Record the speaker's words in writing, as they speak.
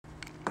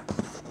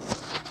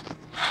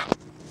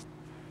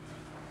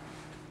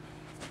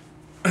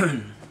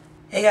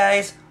Hey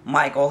guys,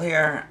 Michael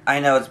here.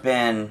 I know it's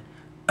been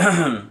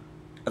a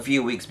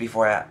few weeks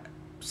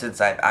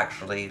since I've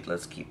actually,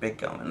 let's keep it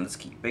going, let's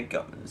keep it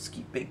going, let's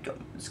keep it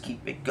going, let's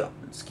keep it going,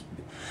 let's keep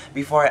it,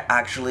 before I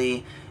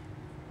actually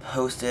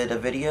posted a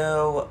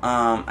video.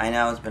 I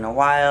know it's been a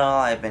while.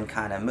 I've been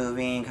kind of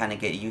moving, kind of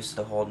get used to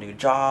the whole new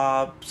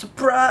job.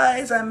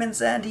 Surprise, I'm in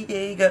San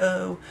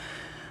Diego.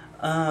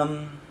 My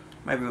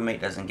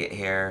roommate doesn't get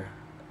here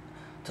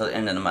till the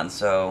end of the month,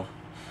 so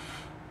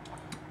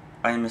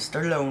I'm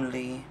Mr.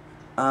 Lonely.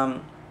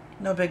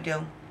 No big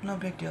deal, no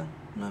big deal,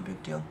 no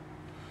big deal.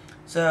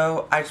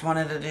 So, I just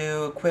wanted to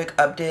do a quick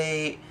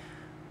update,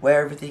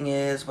 where everything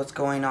is, what's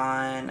going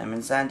on. I'm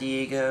in San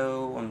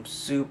Diego. I'm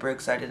super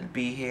excited to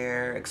be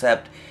here,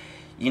 except,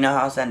 you know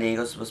how San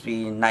Diego's supposed to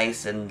be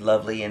nice and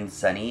lovely and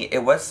sunny?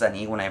 It was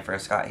sunny when I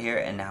first got here,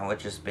 and now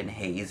it's just been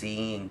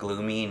hazy and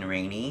gloomy and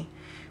rainy,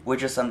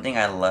 which is something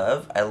I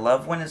love. I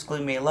love when it's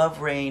gloomy. I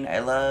love rain. I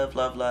love,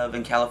 love, love,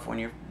 and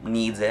California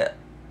needs it,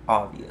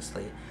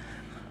 obviously.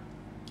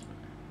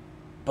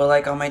 But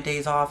like on my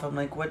days off, I'm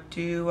like, what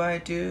do I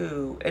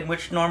do? And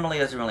which normally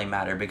doesn't really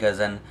matter, because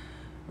then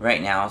right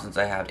now, since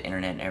I have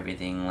internet and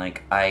everything,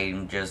 like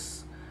I'm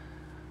just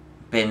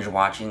binge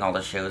watching all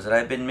the shows that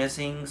I've been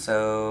missing.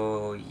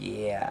 So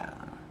yeah,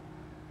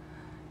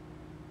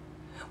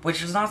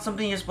 which is not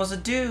something you're supposed to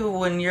do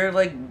when you're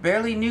like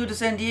barely new to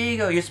San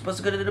Diego. You're supposed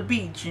to go to the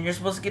beach and you're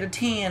supposed to get a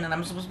tan, and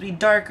I'm supposed to be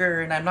darker,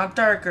 and I'm not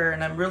darker,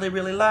 and I'm really,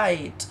 really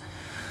light.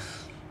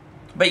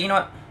 But you know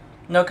what?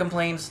 No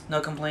complaints,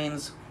 no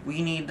complaints.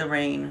 We need the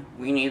rain.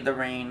 We need the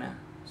rain.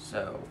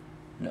 So,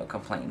 no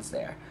complaints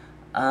there.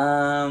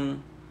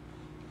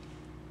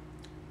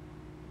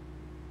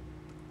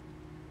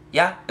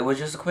 Yeah, it was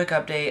just a quick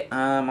update.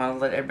 I'll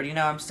let everybody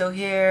know I'm still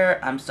here.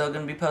 I'm still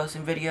going to be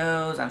posting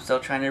videos. I'm still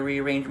trying to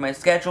rearrange my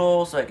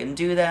schedule so I can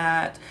do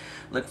that.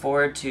 Look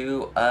forward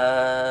to,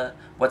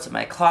 what's in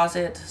my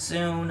closet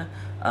soon.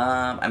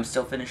 I'm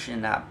still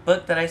finishing that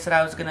book that I said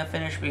I was going to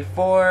finish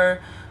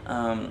before.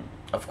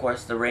 Of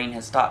course, the rain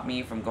has stopped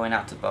me from going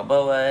out to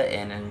Balboa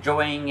and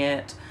enjoying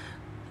it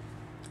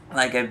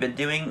like I've been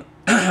doing.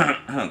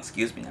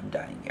 Excuse me, I'm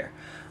dying here.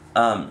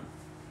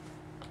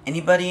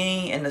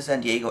 Anybody in the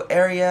San Diego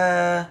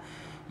area,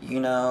 you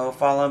know,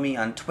 follow me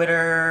on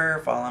Twitter,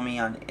 follow me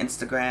on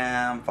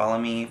Instagram, follow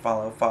me,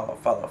 follow.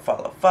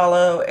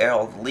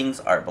 All the links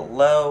are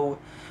below.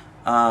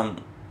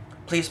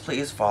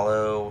 Please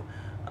follow.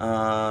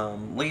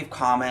 Leave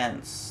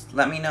comments.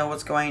 Let me know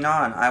what's going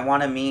on. I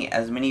want to meet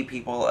as many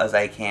people as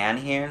I can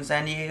here in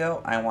San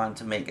Diego. I want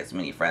to make as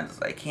many friends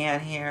as I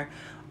can here,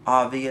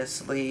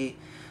 obviously.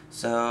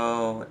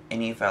 So,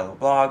 any fellow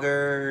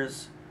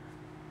bloggers,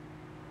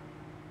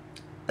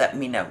 let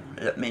me know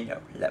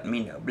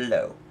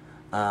below.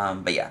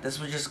 But yeah, this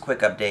was just a quick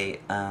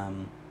update.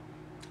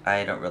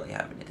 I don't really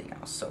have anything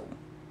else, so